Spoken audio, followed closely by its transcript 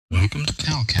Welcome to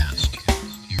Calcast,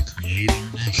 your Create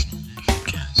International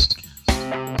podcast.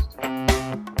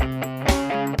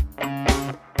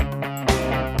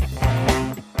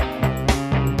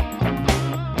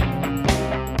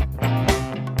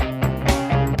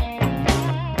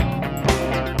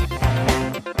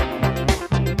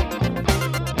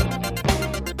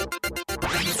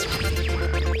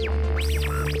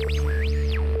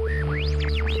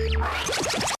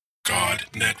 God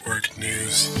Network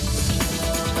News,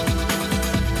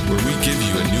 where we give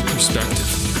you a new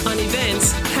perspective on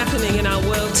events happening in our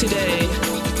world today.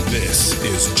 This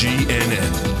is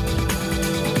GNN.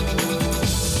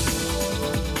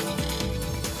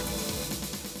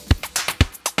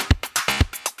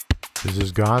 This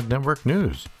is God Network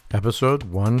News, episode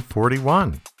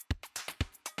 141.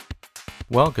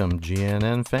 Welcome,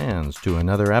 GNN fans, to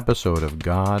another episode of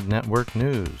God Network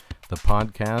News, the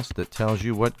podcast that tells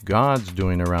you what God's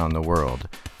doing around the world.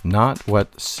 Not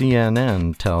what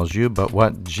CNN tells you, but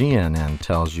what GNN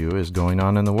tells you is going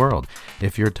on in the world.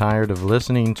 If you're tired of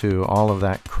listening to all of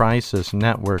that crisis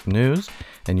network news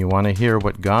and you want to hear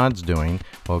what God's doing,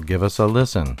 well, give us a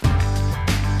listen.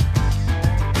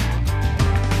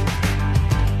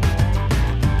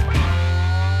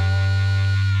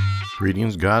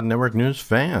 Greetings, God Network News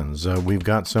fans. We've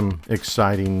got some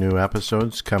exciting new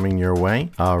episodes coming your way.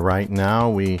 Right now,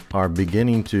 we are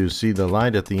beginning to see the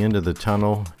light at the end of the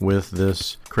tunnel with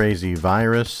this crazy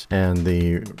virus and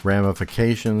the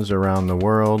ramifications around the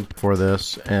world for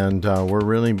this. And we're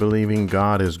really believing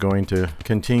God is going to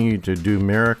continue to do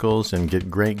miracles and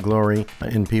get great glory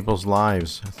in people's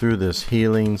lives through this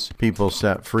healings, people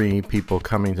set free, people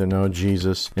coming to know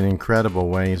Jesus in incredible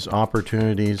ways,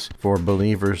 opportunities for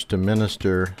believers to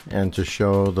minister and to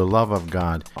show the love of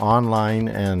God online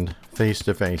and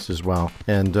face-to-face as well.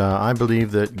 And I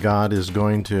believe that God is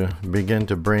going to begin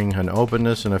to bring an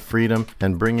openness and a freedom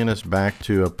and bringing us back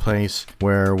to a place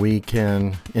where we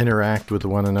can interact with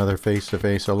one another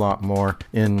face-to-face a lot more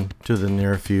into the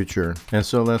near future. And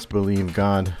so let's believe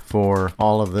God for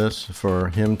all of this, for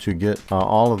Him to get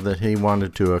all of that He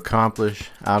wanted to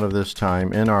accomplish out of this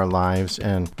time in our lives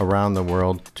and around the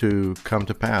world to come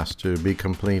to pass, to be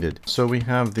completed. So we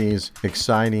have these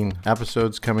exciting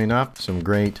episodes coming up, some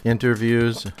great interviews.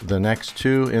 The next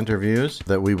two interviews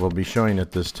that we will be showing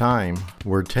at this time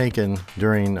were taken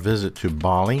during a visit to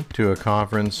Bali, to a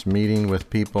conference meeting with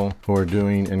people who are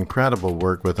doing incredible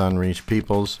work with unreached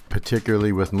peoples,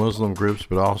 particularly with Muslim groups,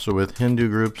 but also with Hindu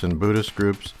groups and Buddhist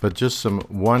groups. But just some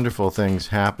wonderful things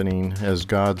happening as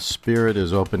God's Spirit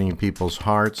is opening people's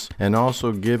hearts and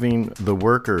also giving the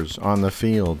workers on the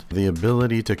field the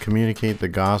ability to communicate the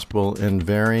gospel in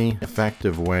very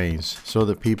effective ways so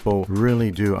that people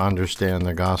really do understand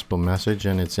the gospel message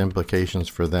and its implications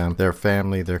for them, their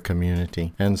family, their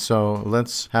community. And so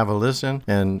let's have a listen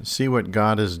and see what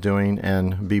God is doing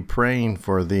and be praying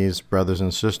for these brothers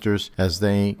and sisters as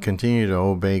they continue to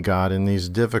obey God in these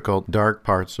difficult, dark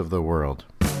parts of the world.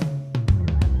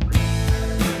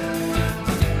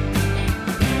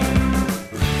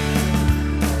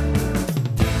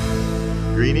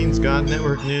 Greetings, God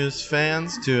Network News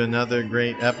fans, to another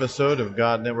great episode of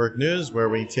God Network News, where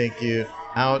we take you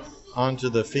out onto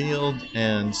the field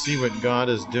and see what God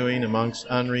is doing amongst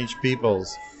unreached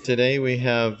peoples. Today we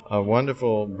have a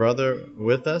wonderful brother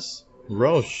with us,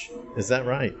 Rosh. Is that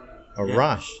right?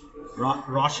 Rosh.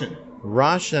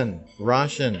 Roshan.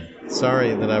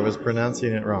 Sorry that I was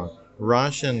pronouncing it wrong.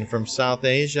 Roshan from South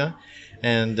Asia.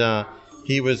 And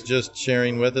he was just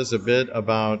sharing with us a bit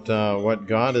about what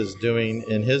God is doing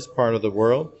in his part of the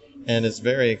world. And it's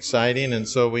very exciting. And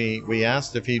so we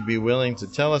asked if he'd be willing to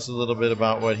tell us a little bit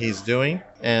about what he's doing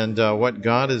and what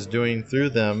God is doing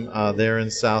through them there in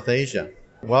South Asia.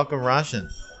 Welcome, Roshan.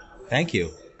 Thank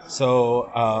you. So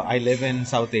I live in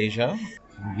South Asia.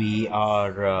 We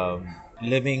are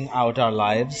living out our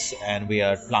lives and we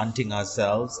are planting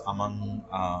ourselves among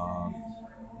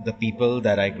the people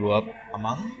that I grew up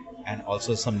among, and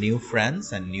also some new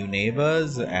friends and new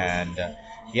neighbors. And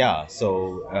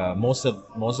so most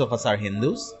of us are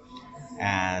Hindus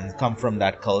and come from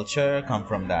that culture, come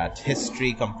from that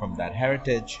history, come from that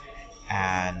heritage,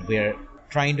 and we're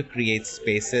trying to create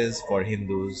spaces for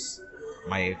Hindus,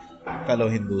 my fellow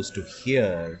Hindus, to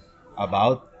hear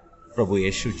about Prabhu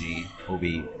Yeshuji,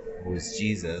 who is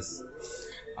Jesus,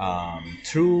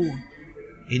 through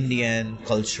Indian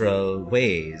cultural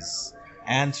ways,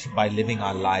 and by living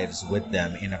our lives with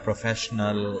them in a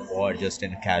professional or just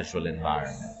in a casual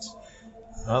environment.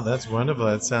 Oh, that's wonderful.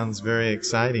 That sounds very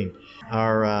exciting.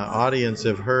 Our audience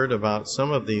have heard about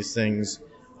some of these things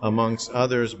amongst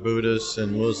others, Buddhists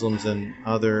and Muslims and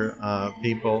other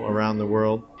people around the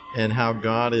world. and how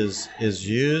God is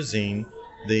using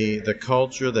the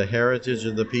culture, the heritage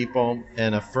of the people,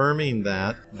 and affirming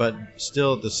that, but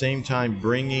still at the same time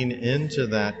bringing into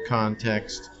that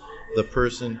context the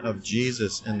person of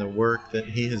Jesus and the work that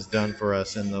he has done for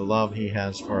us and the love he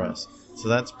has for us. So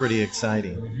that's pretty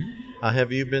exciting.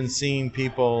 Have you been seeing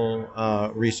people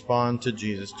respond to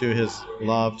Jesus, to his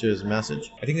love, to his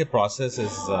message? I think the process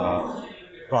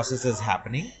is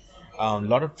happening. A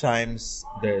lot of times,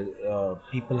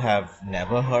 people have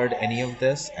never heard any of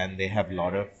this, and they have a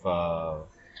lot of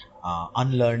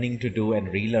unlearning to do and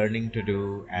relearning to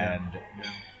do, and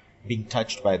being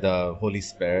touched by the Holy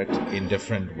Spirit in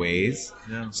different ways.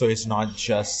 Yeah. So it's not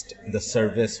just the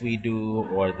service we do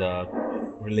or the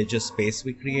religious space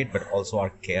we create, but also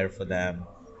our care for them,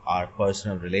 our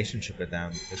personal relationship with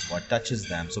them is what touches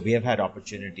them. So we have had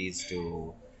opportunities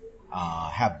to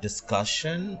have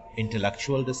discussion,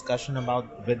 intellectual discussion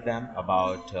with them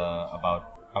about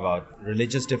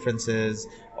religious differences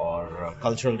or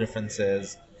cultural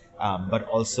differences. But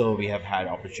also we have had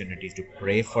opportunities to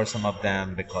pray for some of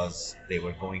them because they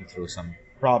were going through some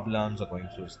problems or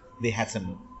they had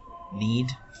some need,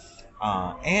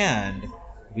 and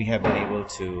we have been able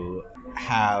to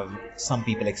have some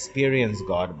people experience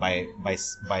God by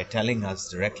telling us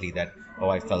directly that, oh,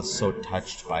 I felt so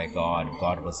touched by God.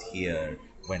 God was here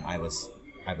when I was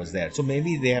there. So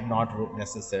maybe they have not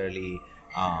necessarily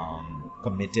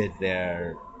committed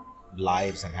their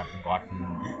lives and haven't gotten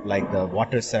like the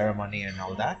water ceremony and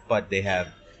all that, but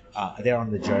they're on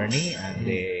the journey, and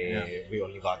we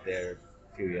only got there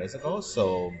a few years ago.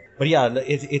 So, but yeah,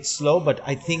 it's slow, but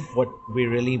I think what we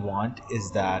really want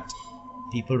is that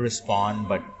people respond,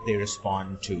 but they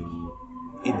respond to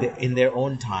in their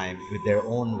own time, with their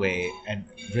own way, and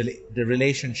really the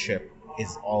relationship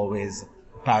is always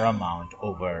paramount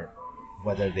over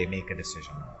whether they make a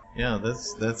decision. Yeah,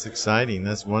 that's exciting.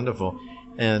 That's wonderful.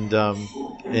 And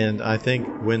I think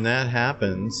when that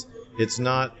happens, it's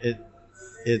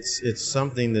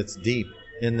something that's deep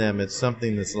in them. It's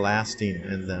something that's lasting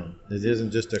in them. It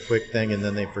isn't just a quick thing and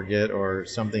then they forget, or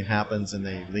something happens and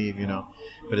they leave,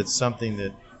 but it's something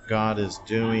that God is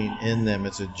doing in them.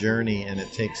 It's a journey, and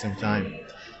it takes some time.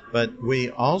 But we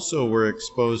also were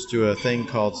exposed to a thing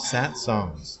called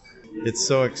satsangs. It's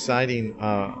so exciting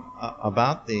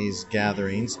about these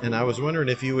gatherings, and I was wondering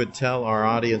if you would tell our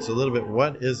audience a little bit,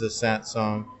 what is a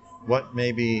satsang? What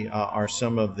maybe are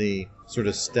some of the sort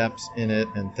of steps in it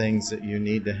and things that you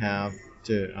need to have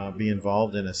to be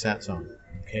involved in a satsang?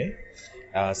 Okay.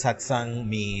 Satsang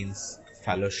means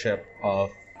fellowship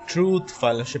of truth,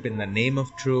 fellowship in the name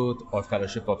of truth, or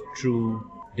fellowship of true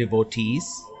devotees,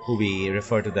 who we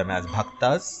refer to them as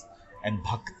bhaktas. And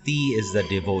bhakti is the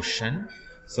devotion.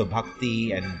 So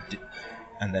bhakti and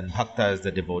then bhakta is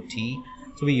the devotee.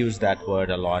 So we use that word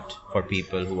a lot for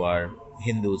people who are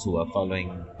Hindus who are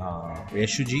following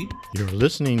Yeshuji. You're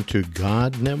listening to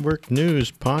God Network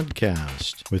News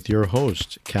Podcast with your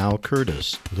host, Cal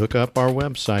Curtis. Look up our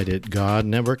website at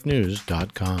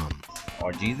godnetworknews.com.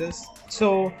 Or Jesus.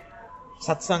 So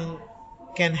satsang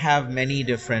can have many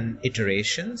different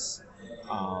iterations.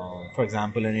 For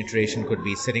example, an iteration could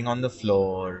be sitting on the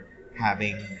floor,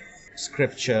 having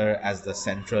scripture as the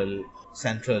central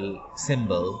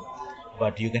symbol,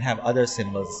 but you can have other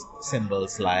symbols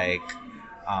like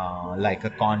a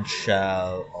conch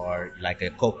shell, or like a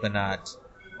coconut,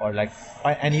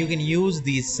 and you can use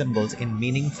these symbols in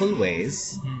meaningful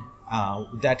ways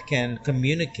that can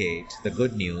communicate the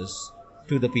good news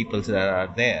to the people that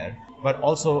are there. But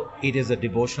also it is a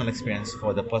devotional experience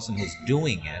for the person who's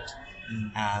doing it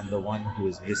and the one who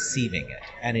is receiving it,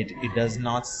 and it does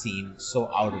not seem so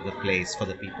out of the place for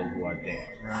the people who are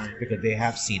there, Right. because they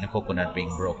have seen a coconut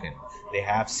being broken, they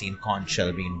have seen conch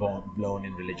shell being blown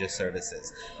in religious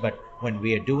services. But when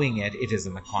we are doing it, it is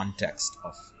in the context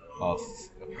of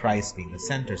Christ being the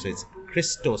center, so it's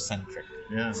Christocentric.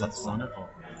 Yeah, that's wonderful.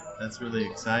 That's really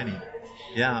exciting.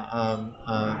 Yeah.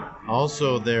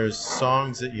 Also, there's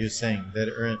songs that you sing that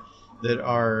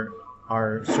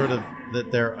are sort of,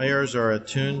 that their ears are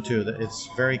attuned to. That it's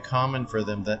very common for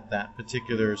them, that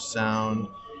particular sound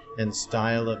and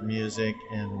style of music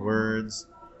and words.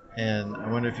 And I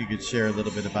wonder if you could share a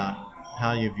little bit about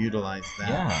how you've utilized that.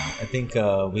 Yeah, I think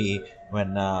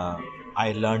when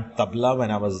I learned tabla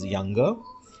when I was younger,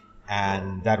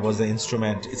 and that was the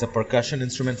instrument. It's a percussion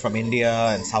instrument from India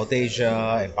and South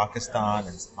Asia and Pakistan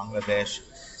and Bangladesh.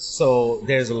 So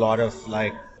there's a lot of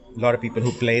people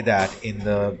who play that in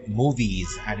the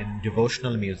movies and in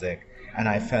devotional music, and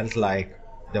I felt like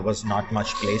there was not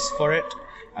much place for it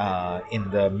in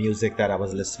the music that I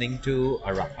was listening to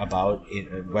about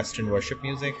in Western worship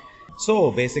music.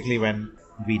 So basically, when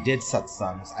we did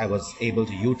satsangs, I was able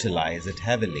to utilize it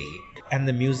heavily. And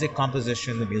the music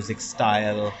composition, the music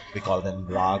style, we call them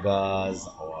ragas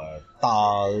or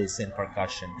tals in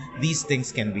percussion. These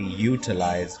things can be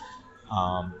utilized,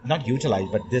 not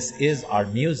utilized, but this is our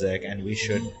music, and we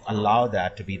should allow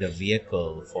that to be the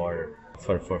vehicle for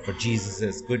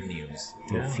Jesus's good news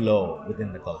to flow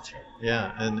within the culture.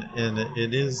 Yeah, and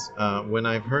it is, when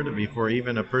I've heard it before,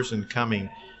 even a person coming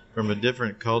from a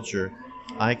different culture,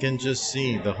 I can just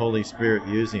see the Holy Spirit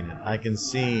using it. I can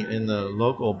see in the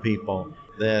local people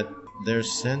that they're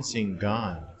sensing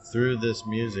God through this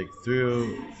music,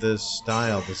 through this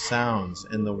style, the sounds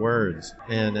and the words.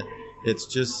 And it's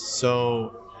just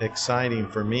so exciting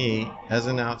for me as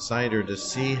an outsider to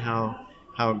see how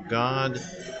God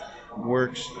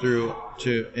works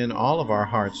in all of our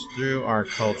hearts, through our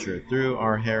culture, through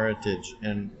our heritage,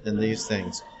 and these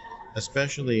things,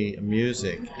 especially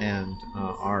music and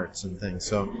arts and things.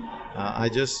 So I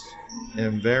just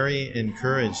am very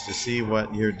encouraged to see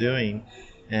what you're doing,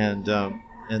 and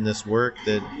this work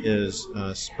that is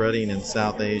spreading in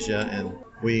South Asia. And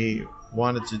we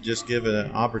wanted to just give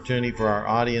an opportunity for our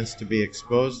audience to be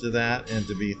exposed to that and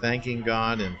to be thanking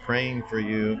God and praying for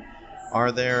you.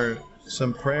 Are there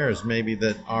some prayers maybe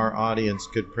that our audience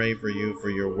could pray for you for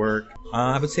your work?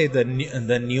 I would say the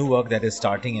new work that is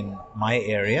starting in my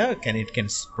area can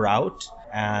sprout,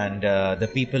 and the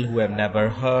people who have never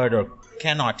heard or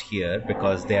cannot hear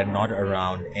because they are not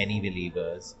around any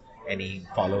believers, any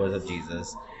followers of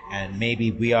Jesus, and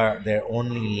maybe we are their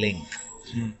only link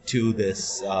to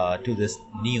this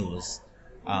news.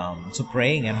 So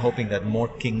praying and hoping that more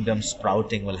kingdom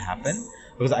sprouting will happen.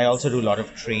 Because I also do a lot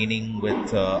of training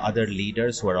with other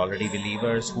leaders who are already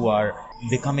believers, who are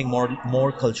becoming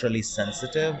more culturally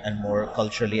sensitive and more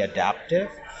culturally adaptive,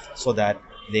 so that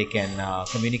they can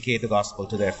communicate the gospel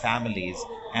to their families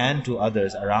and to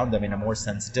others around them in a more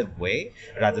sensitive way,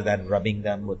 rather than rubbing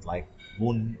them with like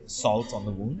salt on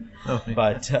the wound.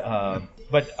 But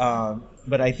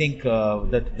I think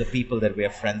that the people that we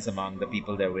are friends among, the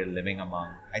people that we're living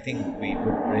among, I think we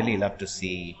would really love to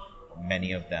see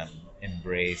many of them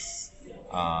embrace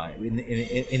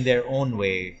in their own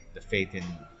way the faith in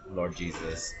Lord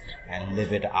Jesus and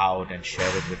live it out and share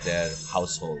it with their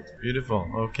household. Beautiful.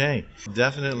 Okay.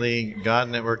 Definitely, God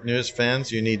Network News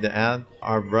fans, you need to add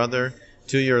our brother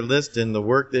to your list in the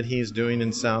work that he's doing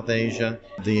in South Asia,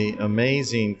 the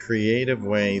amazing creative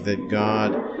way that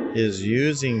God is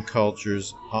using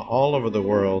cultures all over the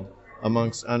world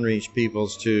amongst unreached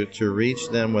peoples to reach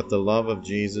them with the love of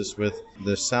Jesus, with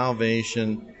the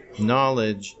salvation,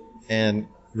 knowledge, and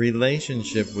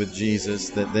relationship with Jesus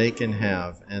that they can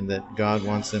have and that God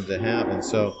wants them to have. And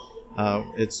so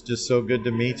it's just so good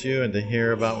to meet you and to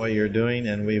hear about what you're doing,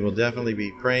 and we will definitely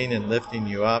be praying and lifting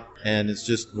you up. And it's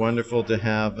just wonderful to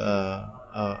have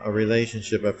a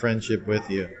relationship, a friendship with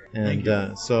you.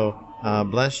 And so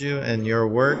bless you and your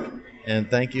work,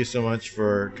 and thank you so much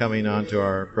for coming on to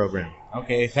our program.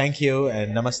 Okay, thank you,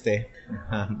 and namaste.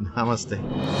 Namaste.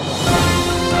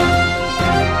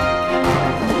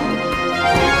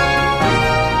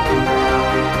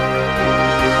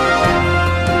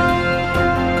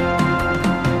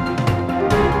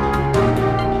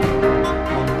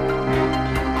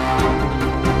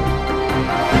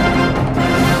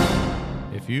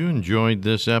 If you enjoyed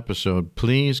this episode,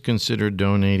 please consider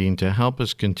donating to help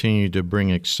us continue to bring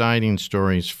exciting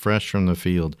stories fresh from the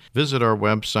field. Visit our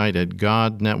website at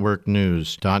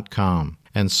godnetworknews.com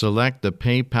and select the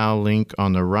PayPal link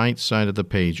on the right side of the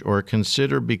page, or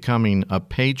consider becoming a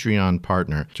Patreon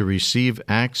partner to receive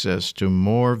access to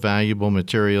more valuable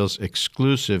materials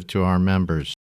exclusive to our members.